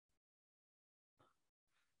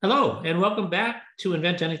Hello, and welcome back to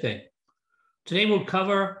Invent Anything. Today we'll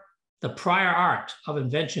cover the prior art of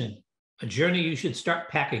invention, a journey you should start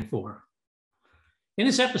packing for. In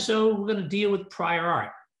this episode, we're going to deal with prior art,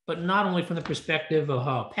 but not only from the perspective of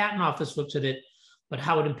how a patent office looks at it, but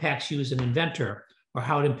how it impacts you as an inventor or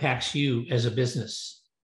how it impacts you as a business.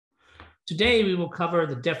 Today, we will cover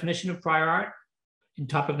the definition of prior art in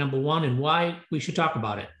topic number 1 and why we should talk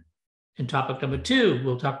about it. In topic number 2,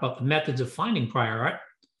 we'll talk about the methods of finding prior art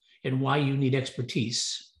and why you need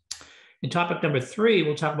expertise. In topic number 3,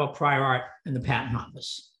 we'll talk about prior art in the patent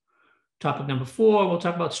office. Topic number 4, we'll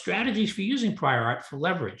talk about strategies for using prior art for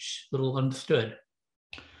leverage, little understood.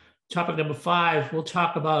 Topic number 5, we'll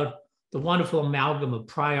talk about the wonderful amalgam of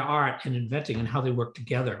prior art and inventing and how they work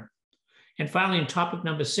together. And finally, in topic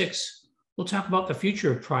number 6, we'll talk about the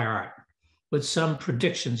future of prior art with some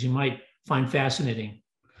predictions you might find fascinating.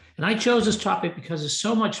 And I chose this topic because there's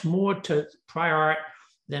so much more to prior art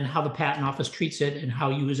than how the patent office treats it and how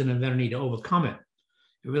you as an inventor need to overcome it.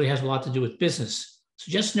 It really has a lot to do with business. So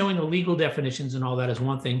just knowing the legal definitions and all that is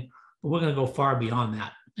one thing, but we're going to go far beyond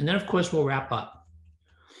that. And then, of course, we'll wrap up.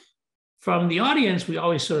 From the audience, we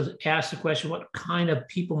always sort of ask the question, what kind of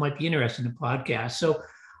people might be interested in a podcast? So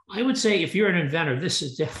I would say if you're an inventor, this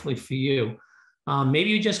is definitely for you. Maybe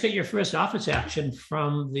you just get your first office action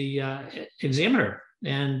from the examiner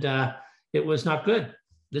and it was not good.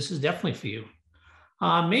 This is definitely for you.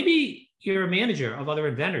 Maybe you're a manager of other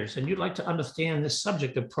inventors and you'd like to understand this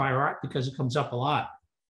subject of prior art because it comes up a lot.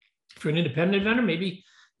 If you're an independent inventor, maybe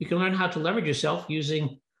you can learn how to leverage yourself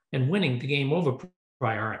using and winning the game over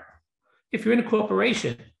prior art. If you're in a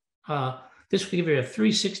corporation, this will give you a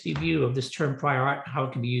 360 view of this term prior art and how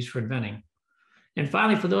it can be used for inventing. And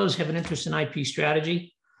finally, for those who have an interest in IP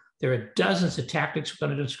strategy, there are dozens of tactics we're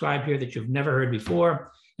going to describe here that you've never heard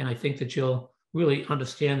before. And I think that you'll really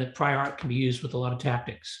understand that prior art can be used with a lot of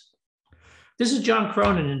tactics. This is John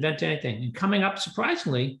Cronin, Invent Anything. And coming up,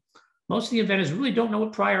 surprisingly, most of the inventors really don't know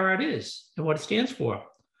what prior art is and what it stands for,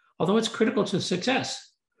 although it's critical to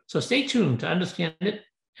success. So stay tuned to understand it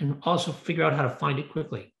and also figure out how to find it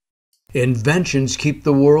quickly. Inventions keep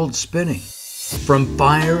the world spinning. From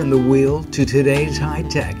fire in the wheel to today's high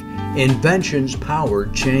tech, inventions power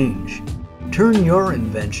change. Turn your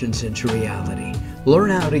inventions into reality.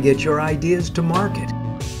 Learn how to get your ideas to market.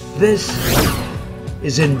 This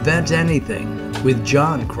is Invent Anything with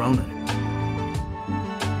John Cronin.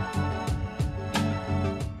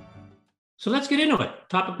 So let's get into it.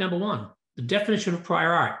 Topic number 1, the definition of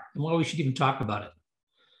prior art and why we should even talk about it.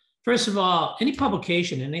 First of all, any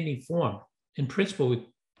publication in any form, in principle,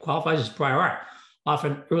 qualifies as prior art.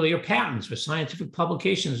 Often earlier patents or scientific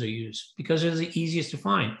publications are used because they're the easiest to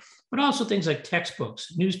find, but also things like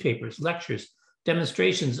textbooks, newspapers, lectures,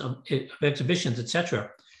 demonstrations of exhibitions, etc.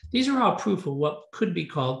 These are all proof of what could be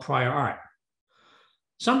called prior art.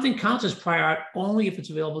 Something counts as prior art only if it's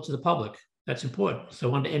available to the public. That's important.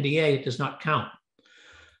 So under NDA, it does not count.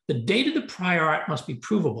 The date of the prior art must be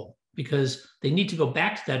provable because they need to go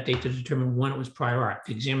back to that date to determine when it was prior art,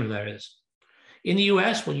 the examiner that is. In the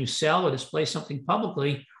US, when you sell or display something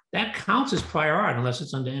publicly, that counts as prior art unless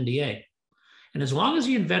it's under NDA. And as long as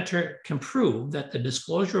the inventor can prove that the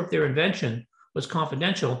disclosure of their invention was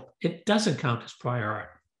confidential, it doesn't count as prior art.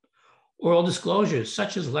 Oral disclosures,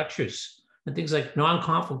 such as lectures and things like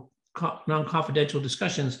non-confidential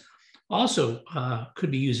discussions, also could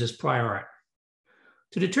be used as prior art.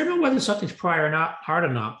 To determine whether something's prior art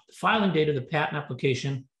or not, the filing date of the patent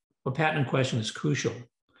application or patent in question is crucial.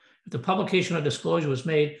 If the publication or disclosure was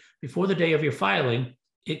made before the day of your filing,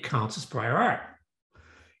 it counts as prior art.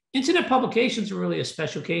 Internet publications are really a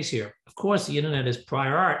special case here. Of course, the internet is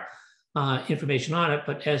prior art, information on it,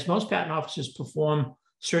 but as most patent offices perform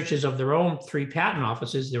searches of their own 3 patent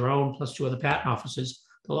offices, their own plus 2 other patent offices,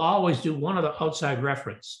 they'll always do one other outside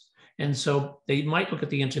reference. And so they might look at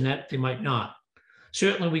the internet, they might not.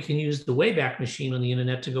 Certainly we can use the Wayback Machine on the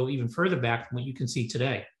internet to go even further back from what you can see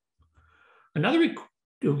today. Another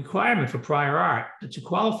requirement for prior art to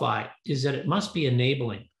qualify is that it must be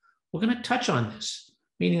enabling. We're going to touch on this,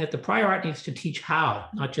 meaning that the prior art needs to teach how,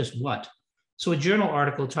 not just what. So a journal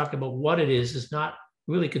article talking about what it is not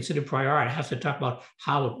really considered prior art. It has to talk about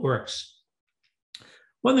how it works.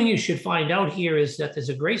 One thing you should find out here is that there's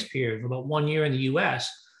a grace period of about 1 year in the US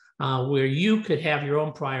where you could have your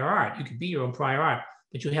own prior art. You could be your own prior art,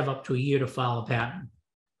 but you have up to a year to file a patent.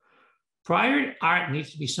 Prior art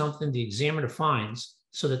needs to be something the examiner finds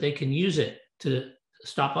so that they can use it to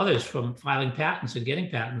stop others from filing patents and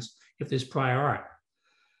getting patents if there's prior art.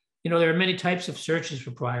 You know, there are many types of searches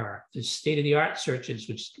for prior art. There's state-of-the-art searches,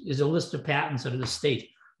 which is a list of patents that are the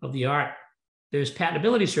state of the art. There's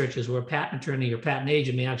patentability searches where a patent attorney or patent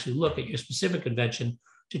agent may actually look at your specific invention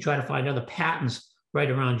to try to find other patents right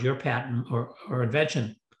around your patent or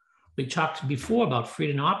invention. We talked before about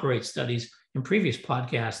freedom to operate studies in previous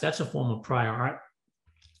podcasts. That's a form of prior art.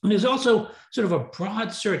 And there's also sort of a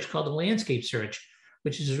broad search called the landscape search,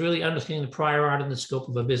 which is really understanding the prior art and the scope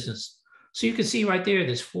of a business. So you can see right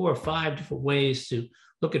there's 4 or 5 different ways to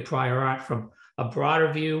look at prior art, from a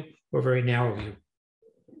broader view or a very narrow view.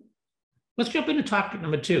 Let's jump into topic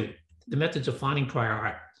number 2, the methods of finding prior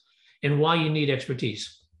art and why you need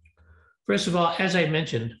expertise. First of all, as I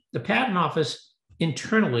mentioned, the Patent Office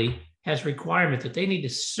internally has a requirement that they need to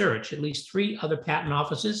search at least 3 other patent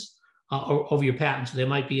offices over your patent. So they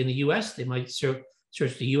might be in the US, they might search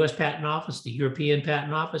the US Patent Office, the European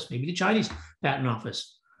Patent Office, maybe the Chinese Patent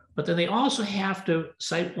Office. But then they also have to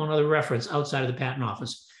cite one other reference outside of the Patent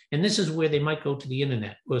Office. And this is where they might go to the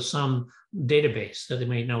internet or some database that they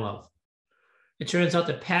may know of. It turns out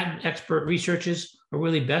that patent expert researchers are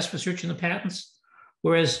really best for searching the patents,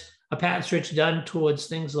 whereas a patent search done towards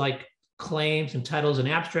things like claims and titles and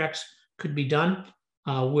abstracts could be done,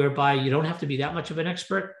 whereby you don't have to be that much of an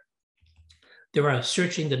expert. There are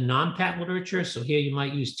searching the non-patent literature. So here you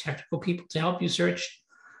might use technical people to help you search.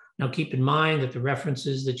 Now keep in mind that the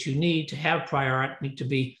references that you need to have prior art need to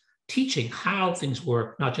be teaching how things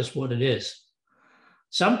work, not just what it is.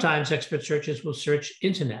 Sometimes expert searchers will search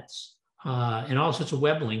internets and all sorts of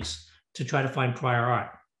web links to try to find prior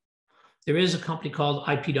art. There is a company called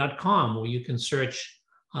IP.com where you can search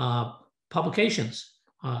publications.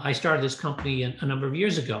 I started this company a number of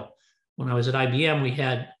years ago. When I was at IBM, we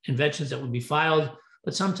had inventions that would be filed,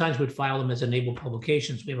 but sometimes we'd file them as enabled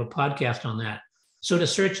publications. We have a podcast on that. So to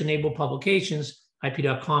search enabled publications,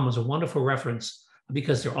 IP.com was a wonderful reference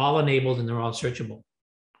because they're all enabled and they're all searchable.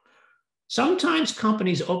 Sometimes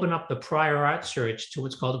companies open up the prior art search to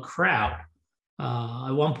what's called a crowd.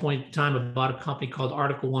 At one point in time, I bought a company called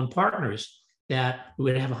Article 1 Partners that we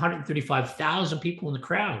would have 135,000 people in the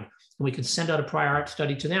crowd, and we could send out a prior art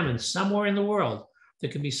study to them. And somewhere in the world, there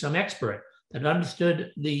could be some expert that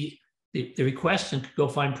understood the request and could go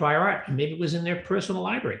find prior art, and maybe it was in their personal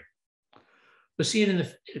library. We're seeing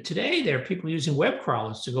today there are people using web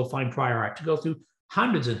crawlers to go find prior art, to go through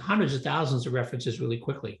hundreds and hundreds of thousands of references really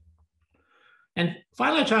quickly. And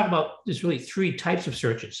finally, I talk about there's really 3 types of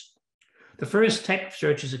searches. The first type of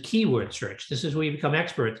search is a keyword search. This is where you become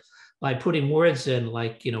expert by putting words in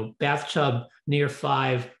like, bathtub near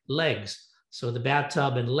 5 legs. So the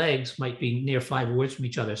bathtub and legs might be near 5 words from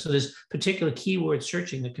each other. So there's particular keyword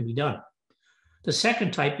searching that can be done. The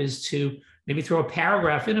second type is to maybe throw a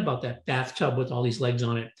paragraph in about that bathtub with all these legs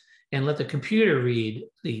on it and let the computer read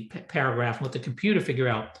the paragraph and let the computer figure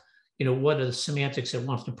out, what are the semantics it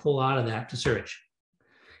wants to pull out of that to search.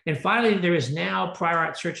 And finally, there is now prior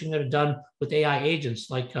art searching that are done with AI agents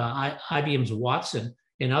like IBM's Watson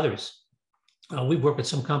and others. We work with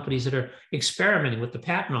some companies that are experimenting with the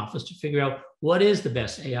Patent Office to figure out what is the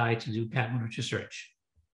best AI to do patent literature search.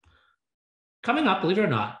 Coming up, believe it or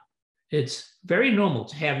not, it's very normal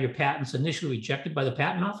to have your patents initially rejected by the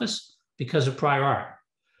Patent Office because of prior art.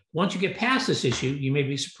 Once you get past this issue, you may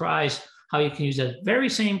be surprised how you can use that very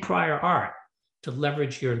same prior art to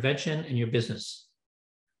leverage your invention and your business.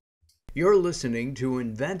 You're listening to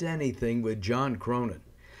Invent Anything with John Cronin.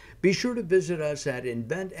 Be sure to visit us at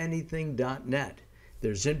inventanything.net.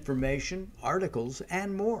 There's information, articles,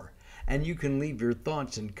 and more. And you can leave your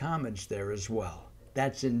thoughts and comments there as well.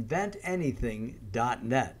 That's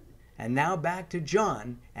inventanything.net. And now back to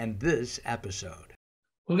John and this episode.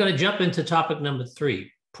 We're going to jump into topic number 3,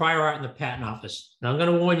 prior art in the Patent Office. Now I'm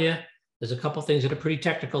going to warn you, there's a couple things that are pretty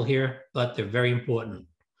technical here, but they're very important.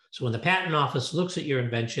 So when the Patent Office looks at your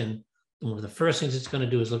invention, one of the first things it's going to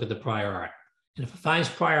do is look at the prior art. And if it finds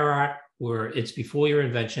prior art where it's before your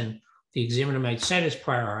invention, the examiner might cite as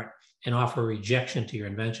prior art and offer a rejection to your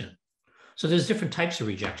invention. So there's different types of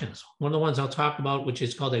rejections. One of the ones I'll talk about, which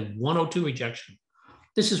is called a 102 rejection.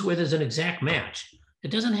 This is where there's an exact match.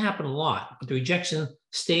 It doesn't happen a lot, but the rejection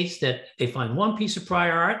states that they find one piece of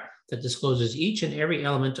prior art that discloses each and every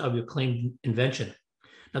element of your claimed invention.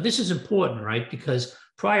 Now, this is important, right? Because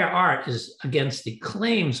prior art is against the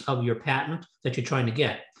claims of your patent that you're trying to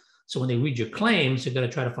get. So when they read your claims, they're going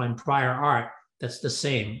to try to find prior art that's the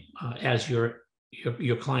same as your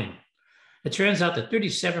claim. It turns out that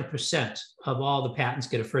 37% of all the patents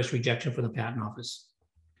get a first rejection from the Patent Office.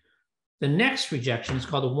 The next rejection is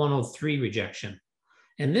called a 103 rejection.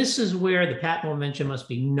 And this is where the patent invention must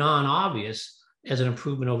be non-obvious as an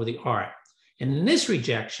improvement over the art. And in this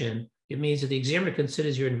rejection, it means that the examiner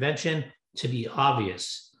considers your invention to be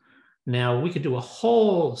obvious. Now, we could do a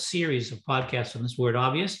whole series of podcasts on this word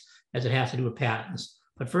obvious, as it has to do with patents.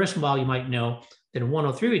 But first of all, you might know that in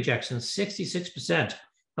 103 rejections, 66%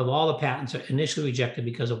 of all the patents are initially rejected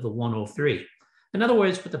because of the 103. In other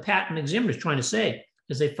words, what the patent examiner is trying to say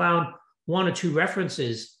is they found one or two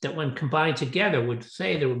references that when combined together would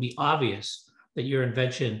say that it would be obvious that your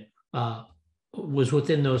invention was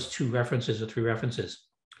within those two references or three references.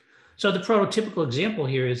 So the prototypical example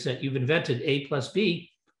here is that you've invented A plus B.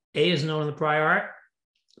 A is known in the prior art,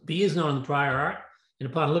 B is known in the prior art, and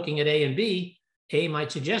upon looking at A and B, A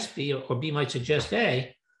might suggest B or B might suggest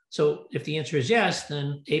A. So if the answer is yes,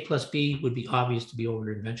 then A plus B would be obvious to be over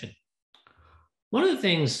your invention. One of the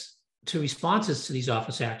things to responses to these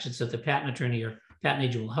office actions that the patent attorney or patent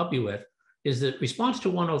agent will help you with is that response to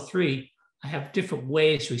 103, I have different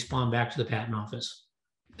ways to respond back to the patent office.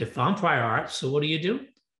 They found prior art, so what do?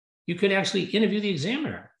 You could actually interview the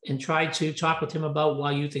examiner and try to talk with him about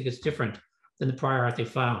why you think it's different than the prior art they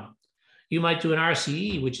found. You might do an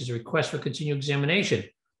RCE, which is a request for continued examination,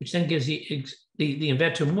 which then gives the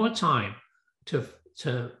inventor more time to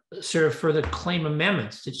serve further claim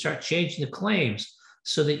amendments, to start changing the claims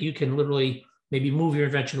so that you can literally maybe move your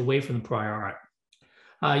invention away from the prior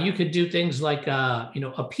art. You could do things like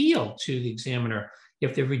appeal to the examiner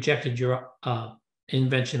if they've rejected your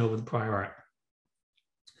invention over the prior art.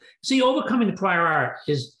 See, overcoming the prior art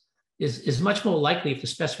is much more likely if the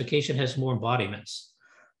specification has more embodiments.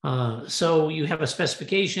 So you have a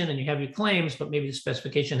specification and you have your claims, but maybe the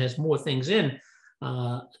specification has more things in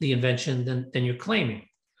the invention than you're claiming.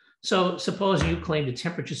 So suppose you claimed a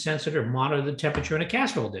temperature sensor to monitor the temperature in a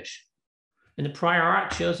casserole dish. And the prior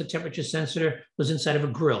art shows the temperature sensor was inside of a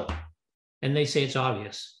grill. And they say it's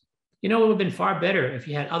obvious. It would have been far better if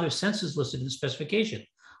you had other sensors listed in the specification,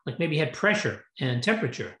 like maybe you had pressure and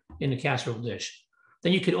temperature in the casserole dish.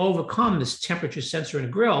 Then you could overcome this temperature sensor in a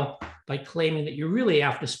grill by claiming that you're really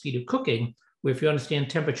after the speed of cooking, where if you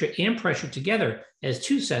understand temperature and pressure together as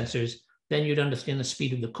two sensors, then you'd understand the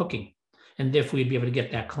speed of the cooking. And therefore, you'd be able to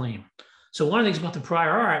get that claim. So one of the things about the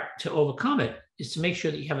prior art to overcome it is to make sure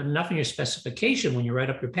that you have enough in your specification when you write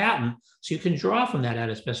up your patent so you can draw from that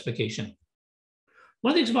added specification.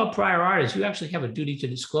 One of the things about prior art is you actually have a duty to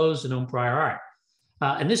disclose the known prior art.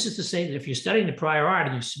 And this is to say that if you're studying the prior art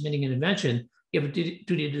and you're submitting an invention, you have a duty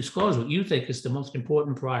to disclose what you think is the most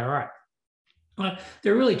important prior art.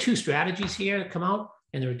 There are really two strategies here that come out,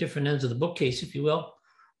 and there are different ends of the bookcase, if you will.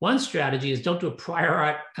 One strategy is don't do a prior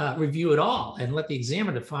art review at all and let the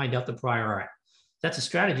examiner find out the prior art. That's a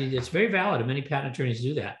strategy that's very valid, and many patent attorneys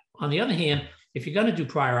do that. On the other hand, if you're going to do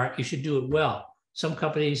prior art, you should do it well. Some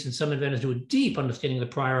companies and some inventors do a deep understanding of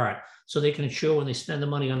the prior art so they can ensure when they spend the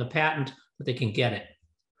money on the patent that they can get it.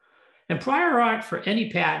 And prior art for any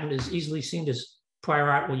patent is easily seen as prior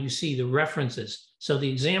art when you see the references. So the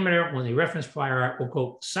examiner, when they reference prior art, will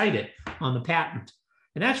quote, cite it on the patent.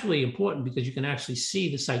 And that's really important because you can actually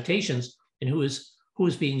see the citations and who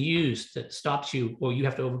is being used that stops you, or you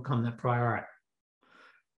have to overcome that prior art.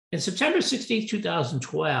 In September 16,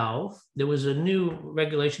 2012, there was a new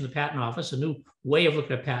regulation of the Patent Office, a new way of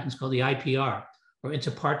looking at patents called the IPR, or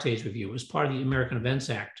Inter Partes Review. It was part of the American Invents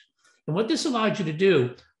Act. And what this allowed you to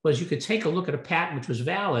do was you could take a look at a patent which was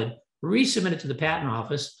valid, resubmit it to the Patent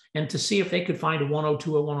Office, and to see if they could find a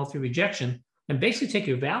 102 or 103 rejection, and basically take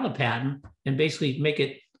your valid patent and basically make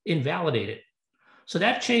it invalidated. So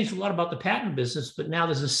that changed a lot about the patent business, but now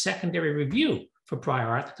there's a secondary review for prior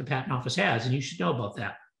art that the Patent Office has, and you should know about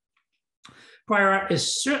that. Prior art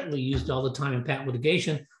is certainly used all the time in patent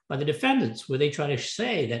litigation by the defendants, where they try to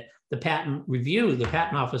say that the patent review, the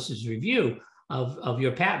Patent Office's review of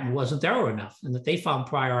your patent wasn't thorough enough, and that they found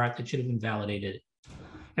prior art that should have invalidated it.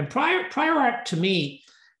 And prior art, to me,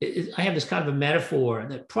 I have this kind of a metaphor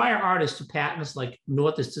that prior art is to patents like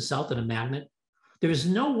north is to south in a magnet. There is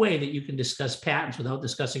no way that you can discuss patents without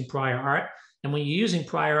discussing prior art. And when you're using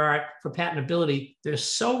prior art for patentability, they're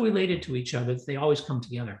so related to each other that they always come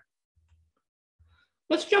together.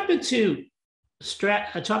 Let's jump into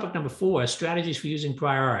topic number 4, strategies for using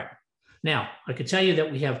prior art. Now, I can tell you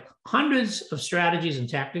that we have hundreds of strategies and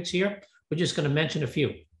tactics here. We're just going to mention a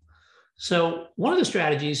few. So one of the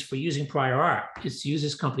strategies for using prior art is to use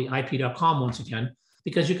this company, IP.com, once again,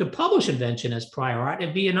 because you could publish invention as prior art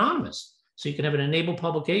and be anonymous. So you can have an enabled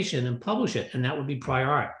publication and publish it, and that would be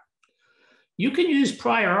prior art. You can use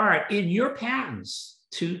prior art in your patents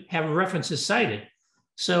to have references cited.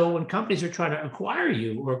 So when companies are trying to acquire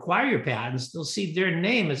you or acquire your patents, they'll see their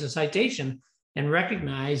name as a citation and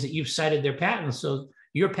recognize that you've cited their patents. So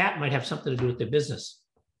your patent might have something to do with their business.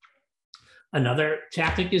 Another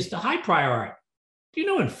tactic is to hide prior art. Do you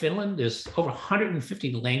know in Finland, there's over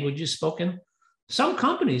 150 languages spoken? Some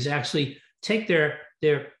companies actually take their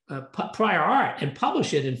prior art and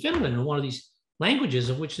publish it in Finland in one of these languages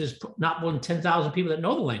of which there's not more than 10,000 people that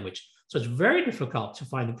know the language. So it's very difficult to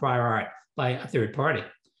find the prior art by a third party.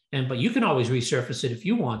 But you can always resurface it if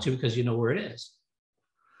you want to because you know where it is.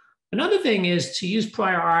 Another thing is to use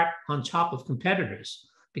prior art on top of competitors,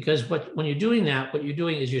 because when you're doing that, what you're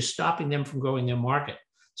doing is you're stopping them from growing their market.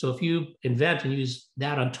 So if you invent and use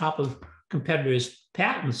that on top of competitors'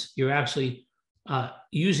 patents, you're actually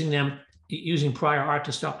using prior art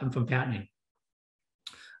to stop them from patenting.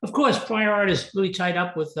 Of course, prior art is really tied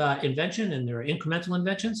up with invention, and there are incremental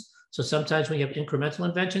inventions. So sometimes when you have incremental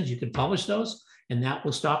inventions, you can publish those, and that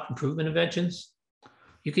will stop improvement inventions.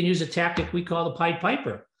 You can use a tactic we call the Pied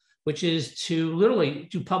Piper, which is to literally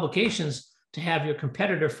do publications to have your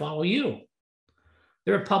competitor follow you.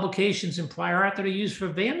 There are publications in prior art that are used for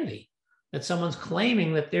vanity, that someone's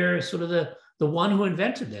claiming that they're sort of the one who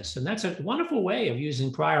invented this. And that's a wonderful way of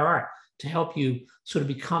using prior art to help you sort of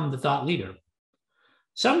become the thought leader.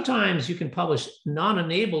 Sometimes you can publish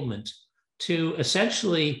non-enablement to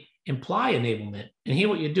essentially imply enablement. And here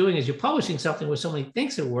what you're doing is you're publishing something where somebody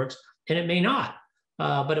thinks it works, and it may not,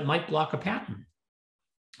 but it might block a patent.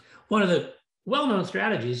 One of the well-known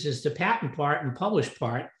strategies is the patent part and publish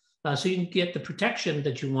part, so you can get the protection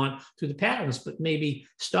that you want through the patents, but maybe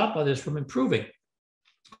stop others from improving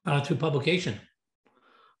through publication.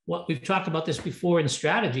 We've talked about this before in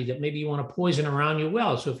strategy, that maybe you want to poison around your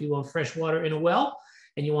well. So if you want fresh water in a well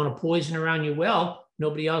and you want to poison around your well,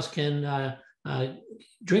 nobody else can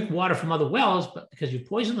drink water from other wells, but because you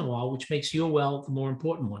poison the well, which makes your well the more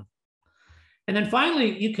important one. And then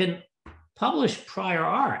finally, you can publish prior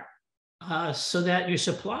art so that your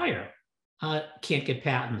supplier can't get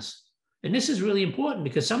patents. And this is really important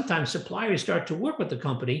because sometimes suppliers start to work with the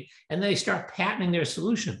company and they start patenting their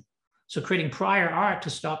solution. So creating prior art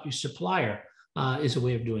to stop your supplier is a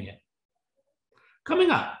way of doing it.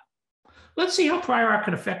 Coming up, let's see how prior art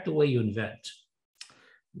can affect the way you invent.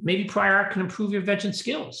 Maybe prior art can improve your invention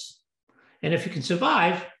skills. And if you can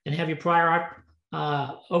survive and have your prior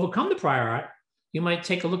art overcome the prior art, you might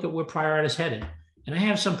take a look at where prior art is headed. And I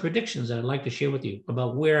have some predictions that I'd like to share with you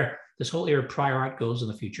about where this whole era of prior art goes in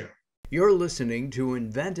the future. You're listening to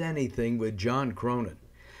Invent Anything with John Cronin.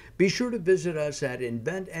 Be sure to visit us at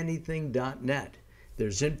inventanything.net.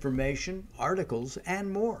 There's information, articles,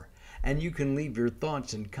 and more. And you can leave your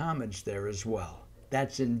thoughts and comments there as well.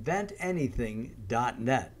 That's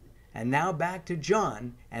inventanything.net. And now back to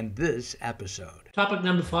John and this episode. Topic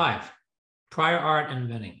number 5, prior art and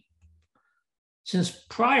inventing. Since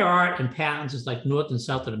prior art and patents is like north and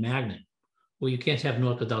south of the magnet, well, you can't have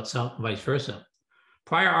north without south and vice versa.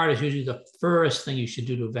 Prior art is usually the first thing you should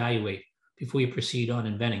do to evaluate before you proceed on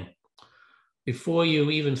inventing. Before you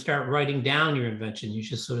even start writing down your invention, you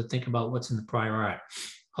should sort of think about what's in the prior art.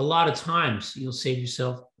 A lot of times you'll save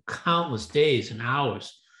yourself countless days and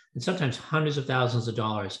hours, and sometimes hundreds of thousands of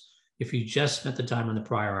dollars if you just spent the time on the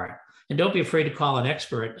prior art. And don't be afraid to call an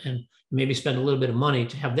expert and maybe spend a little bit of money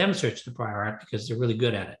to have them search the prior art because they're really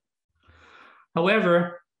good at it.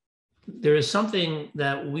 However, there is something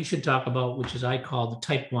that we should talk about, which is I call the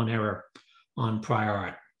type 1 error on prior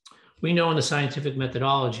art. We know in the scientific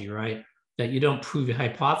methodology, right, that you don't prove your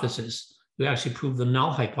hypothesis, you actually prove the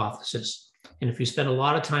null hypothesis. And if you spend a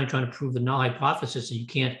lot of time trying to prove the null hypothesis and you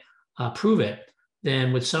can't prove it,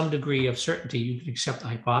 then with some degree of certainty, you can accept the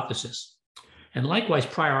hypothesis. And likewise,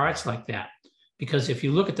 prior art's like that. Because if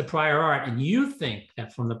you look at the prior art and you think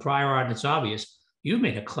that from the prior art it's obvious, you've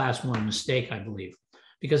made a class 1 mistake, I believe.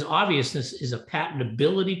 Because obviousness is a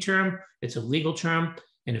patentability term, it's a legal term.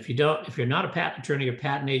 And if you're not a patent attorney or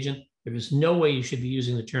patent agent, there is no way you should be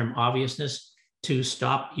using the term obviousness to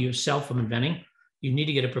stop yourself from inventing. You need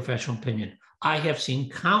to get a professional opinion. I have seen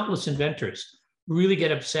countless inventors really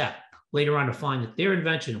get upset later on to find that their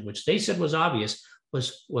invention, which they said was obvious,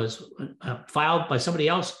 was filed by somebody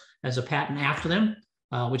else as a patent after them,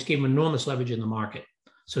 which gave them enormous leverage in the market.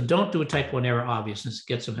 So don't do a type 1 error obviousness,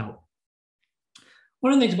 get some help.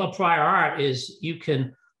 One of the things about prior art is you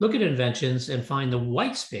can look at inventions and find the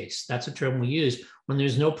white space. That's a term we use. When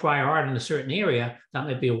there's no prior art in a certain area, that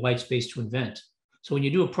might be a white space to invent. So when you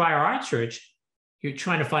do a prior art search, you're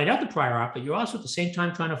trying to find out the prior art, but you're also at the same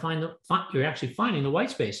time trying to you're actually finding the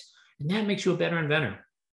white space. And that makes you a better inventor.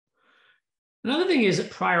 Another thing is that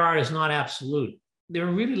prior art is not absolute. There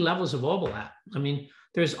are really levels of overlap. I mean,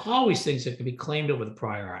 there's always things that can be claimed over the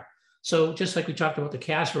prior art. So just like we talked about the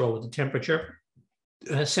casserole with the temperature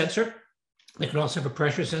sensor, they can also have a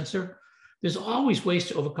pressure sensor. There's always ways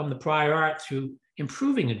to overcome the prior art through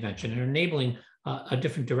improving invention and enabling a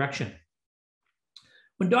different direction.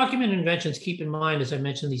 When documenting inventions, keep in mind, as I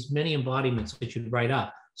mentioned, these many embodiments that you write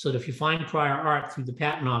up. so that if you find prior art through the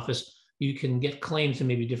patent office, you can get claims in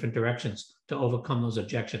maybe different directions to overcome those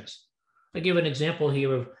objections. I give an example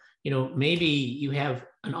here of, maybe you have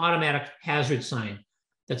an automatic hazard sign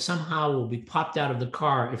that somehow will be popped out of the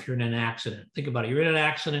car if you're in an accident. Think about it. You're in an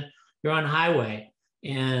accident, you're on highway,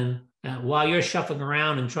 and while you're shuffling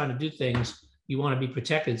around and trying to do things, you want to be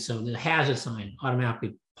protected. So the hazard sign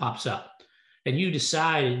automatically pops up. And you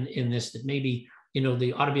decide in this that maybe, there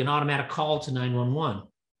ought to be an automatic call to 911.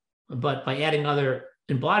 But by adding other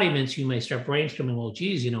embodiments, you may start brainstorming, well,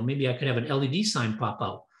 geez, maybe I could have an LED sign pop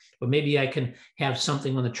out, or maybe I can have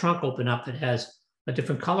something on the trunk open up that has a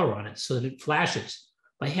different color on it so that it flashes.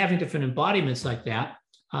 By having different embodiments like that,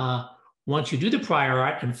 once you do the prior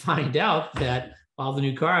art and find out that all the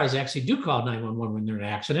new cars actually do call 911 when they're in an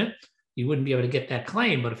accident, you wouldn't be able to get that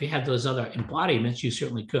claim. But if you had those other embodiments, you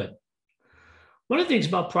certainly could. One of the things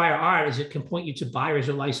about prior art is it can point you to buyers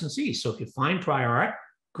or licensees. So if you find prior art,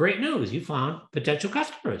 great news, you found potential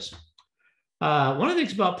customers. One of the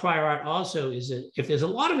things about prior art also is that if there's a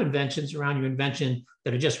lot of inventions around your invention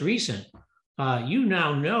that are just recent, you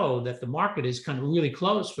now know that the market is kind of really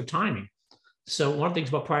close for timing. So one of the things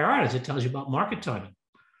about prior art is it tells you about market timing.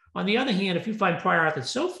 On the other hand, if you find prior art that's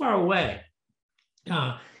so far away,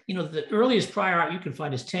 the earliest prior art you can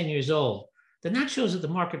find is 10 years old, then that shows that the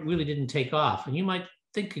market really didn't take off. And you might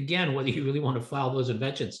think again whether you really want to file those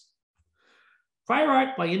inventions. Prior art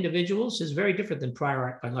by individuals is very different than prior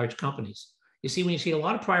art by large companies. You see, when you see a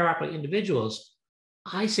lot of prior art by individuals,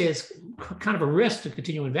 I say it's kind of a risk to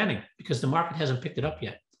continue inventing because the market hasn't picked it up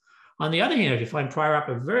yet. On the other hand, if you find prior art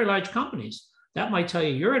by very large companies, that might tell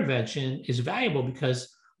you your invention is valuable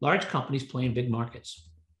because large companies play in big markets.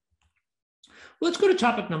 Well, let's go to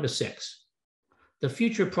topic number 6, the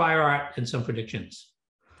future of prior art and some predictions.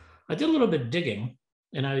 I did a little bit of digging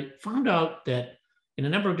and I found out that in a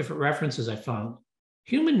number of different references I found,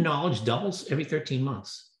 human knowledge doubles every 13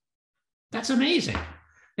 months. That's amazing.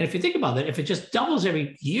 And if you think about it, if it just doubles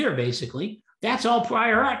every year, basically, that's all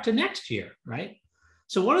prior art to next year, right?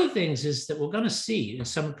 So one of the things is that we're going to see in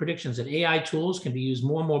some predictions that AI tools can be used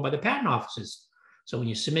more and more by the patent offices. So when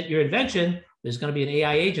you submit your invention, there's going to be an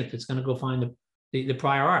AI agent that's going to go find the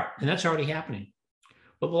prior art, and that's already happening.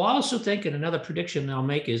 But we'll also think, and another prediction I'll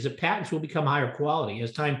make is that patents will become higher quality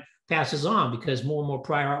as time passes on because more and more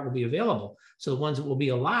prior art will be available. So the ones that will be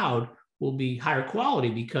allowed will be higher quality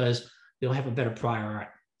because they'll have a better prior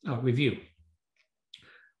art review.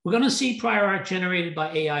 We're going to see prior art generated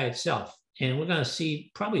by AI itself, and we're going to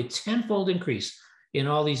see probably a 10-fold increase in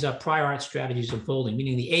all these prior art strategies unfolding,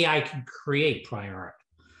 meaning the AI can create prior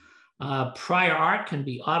art. Prior art can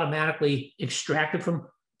be automatically extracted from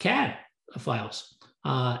CAD files.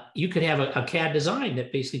 You could have a CAD design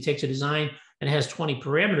that basically takes a design and has 20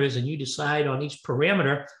 parameters, and you decide on each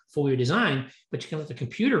parameter for your design, but you can let the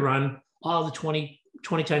computer run all the 20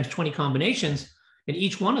 times 20 combinations, and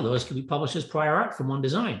each one of those can be published as prior art from one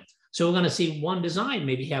design. So we're going to see one design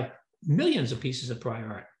maybe have millions of pieces of prior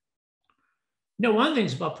art. One of the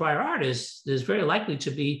things about prior art is there's very likely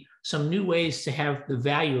to be some new ways to have the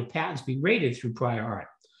value of patents be rated through prior art.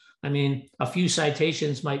 I mean, a few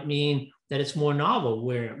citations might mean that it's more novel,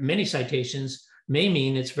 where many citations may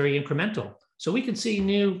mean it's very incremental. So we can see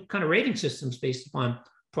new kind of rating systems based upon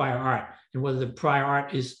prior art and whether the prior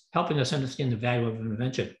art is helping us understand the value of an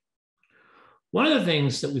invention. One of the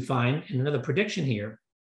things that we find in another prediction here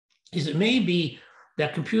is it may be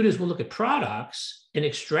that computers will look at products and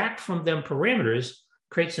extract from them parameters,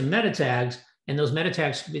 create some meta tags, and those meta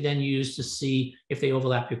tags can be then used to see if they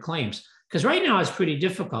overlap your claims. Because right now it's pretty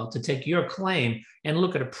difficult to take your claim and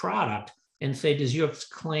look at a product and say, does your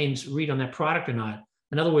claims read on that product or not?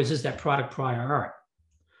 In other words, is that product prior art?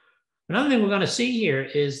 Another thing we're going to see here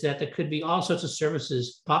is that there could be all sorts of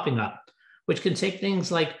services popping up, which can take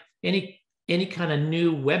things like any kind of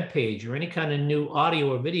new web page or any kind of new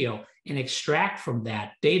audio or video and extract from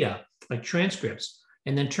that data, like transcripts,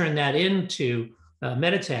 and then turn that into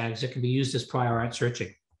meta tags that can be used as prior art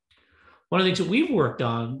searching. One of the things that we've worked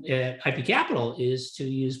on at IP Capital is to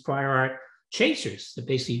use prior art chasers. That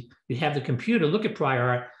basically you have the computer look at prior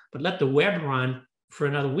art, but let the web run for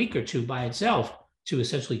another week or two by itself to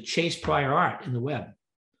essentially chase prior art in the web.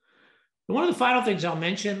 And one of the final things I'll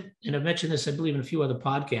mention, and I've mentioned this, I believe, in a few other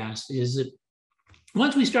podcasts, is that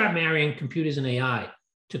once we start marrying computers and AI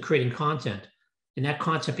to creating content, and that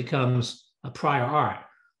content becomes a prior art,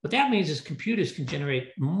 what that means is computers can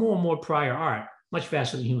generate more and more prior art much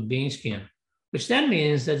faster than human beings can, which then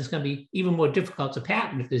means that it's going to be even more difficult to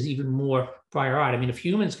patent if there's even more prior art. I mean, if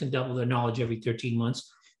humans can double their knowledge every 13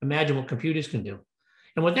 months, imagine what computers can do.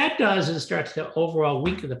 And what that does is it starts to overall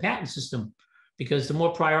weaken the patent system, because the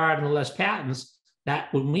more prior art and the less patents,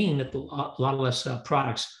 That would mean that a lot less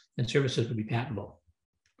products and services would be patentable.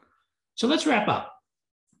 So let's wrap up.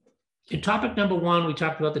 In topic number 1, we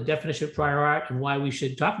talked about the definition of prior art and why we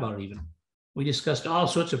should talk about it even. We discussed all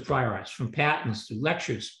sorts of prior arts, from patents to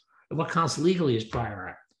lectures, and what counts legally as prior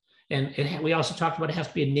art. And we also talked about it has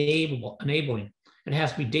to be enabling. It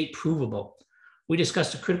has to be date provable. We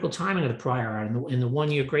discussed the critical timing of the prior art in the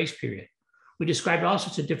 1-year grace period. We described all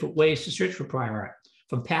sorts of different ways to search for prior art,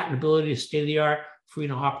 from patentability to state-of-the-art,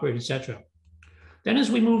 freedom to operate, etc. Then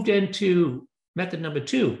as we moved into method number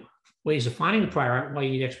 2, ways of finding the prior art and why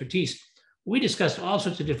you need expertise, we discussed all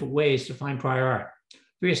sorts of different ways to find prior art,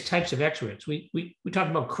 various types of experts. We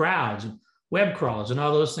talked about crowds and web crawls and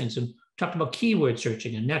all those things, and talked about keyword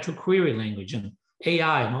searching and natural query language and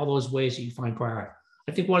AI and all those ways that you find prior art.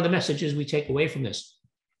 I think one of the messages we take away from this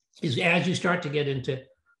is as you start to get into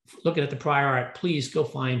looking at the prior art, please go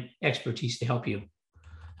find expertise to help you.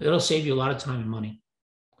 It'll save you a lot of time and money.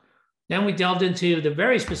 Then we delved into the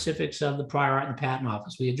very specifics of the prior art and patent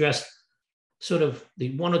office. We addressed sort of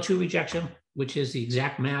the 102 rejection, which is the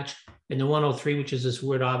exact match, and the 103, which is this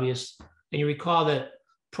word obvious. And you recall that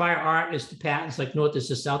prior art is the patents, like north is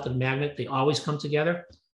to south of the magnet. They always come together.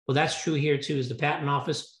 Well, that's true here too, is the patent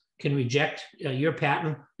office can reject your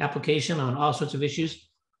patent application on all sorts of issues,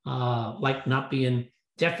 like not being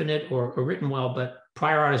definite or written well, but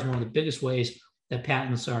prior art is one of the biggest ways that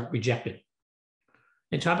patents are rejected.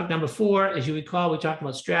 In topic number 4, as you recall, we talked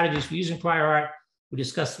about strategies for using prior art. We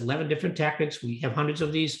discussed 11 different tactics. We have hundreds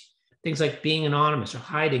of these, things like being anonymous or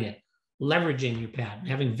hiding it, leveraging your patent,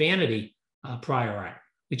 having vanity prior art.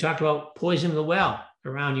 We talked about poisoning the well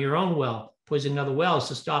around your own well, poisoning other wells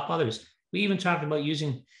to stop others. We even talked about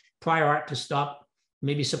using prior art to stop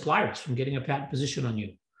maybe suppliers from getting a patent position on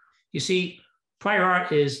you. You see, prior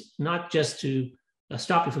art is not just to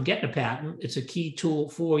stop you from getting a patent. It's a key tool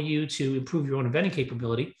for you to improve your own inventing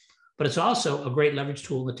capability, but it's also a great leverage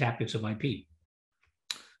tool in the tactics of IP.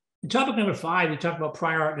 In topic number 5, we talked about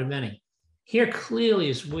prior art and inventing. Here clearly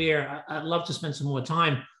is where I'd love to spend some more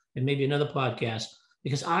time and maybe another podcast,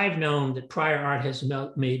 because I've known that prior art has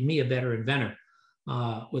made me a better inventor.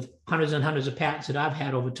 With hundreds and hundreds of patents that I've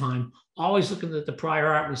had over time, always looking at the prior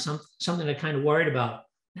art was something I kind of worried about.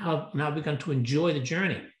 Now I've begun to enjoy the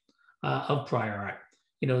journey of prior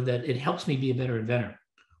art, that it helps me be a better inventor.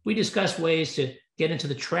 We discussed ways to get into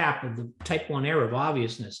the trap of the type 1 error of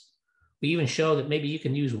obviousness. We even show that maybe you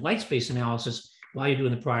can use white space analysis while you're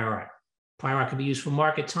doing the prior art. Prior art can be used for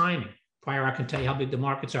market timing. Prior art can tell you how big the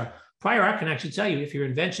markets are. Prior art can actually tell you if your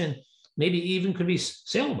invention maybe even could be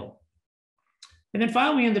saleable. And then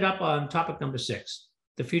finally, we ended up on topic number 6,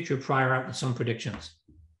 the future of prior art with some predictions.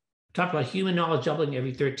 We talked about human knowledge doubling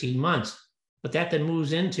every 13 months, but that then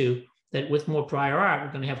moves into that with more prior art,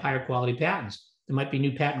 we're going to have higher quality patents. There might be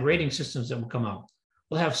new patent rating systems that will come out.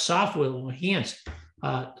 We'll have software that will enhance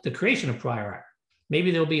the creation of prior art.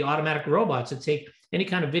 Maybe there'll be automatic robots that take any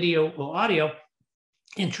kind of video or audio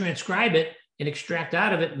and transcribe it and extract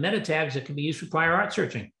out of it meta tags that can be used for prior art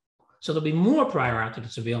searching. So there'll be more prior art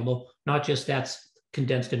that's available, not just that's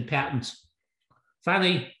condensed in patents.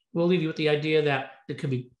 Finally, we'll leave you with the idea that there could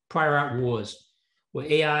be prior art wars,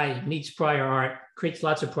 where AI meets prior art, creates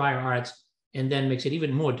lots of prior arts, and then makes it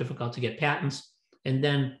even more difficult to get patents. And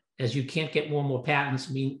then as you can't get more and more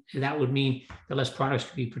patents, that would mean that less products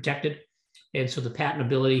could be protected. And so the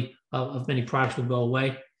patentability of many products would go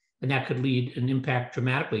away. And that could lead and impact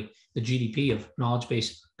dramatically the GDP of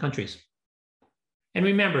knowledge-based countries. And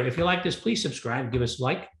remember, if you like this, please subscribe, give us a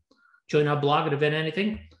like, join our blog at Invent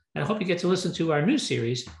Anything, and I hope you get to listen to our new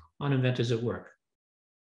series on Inventors at Work.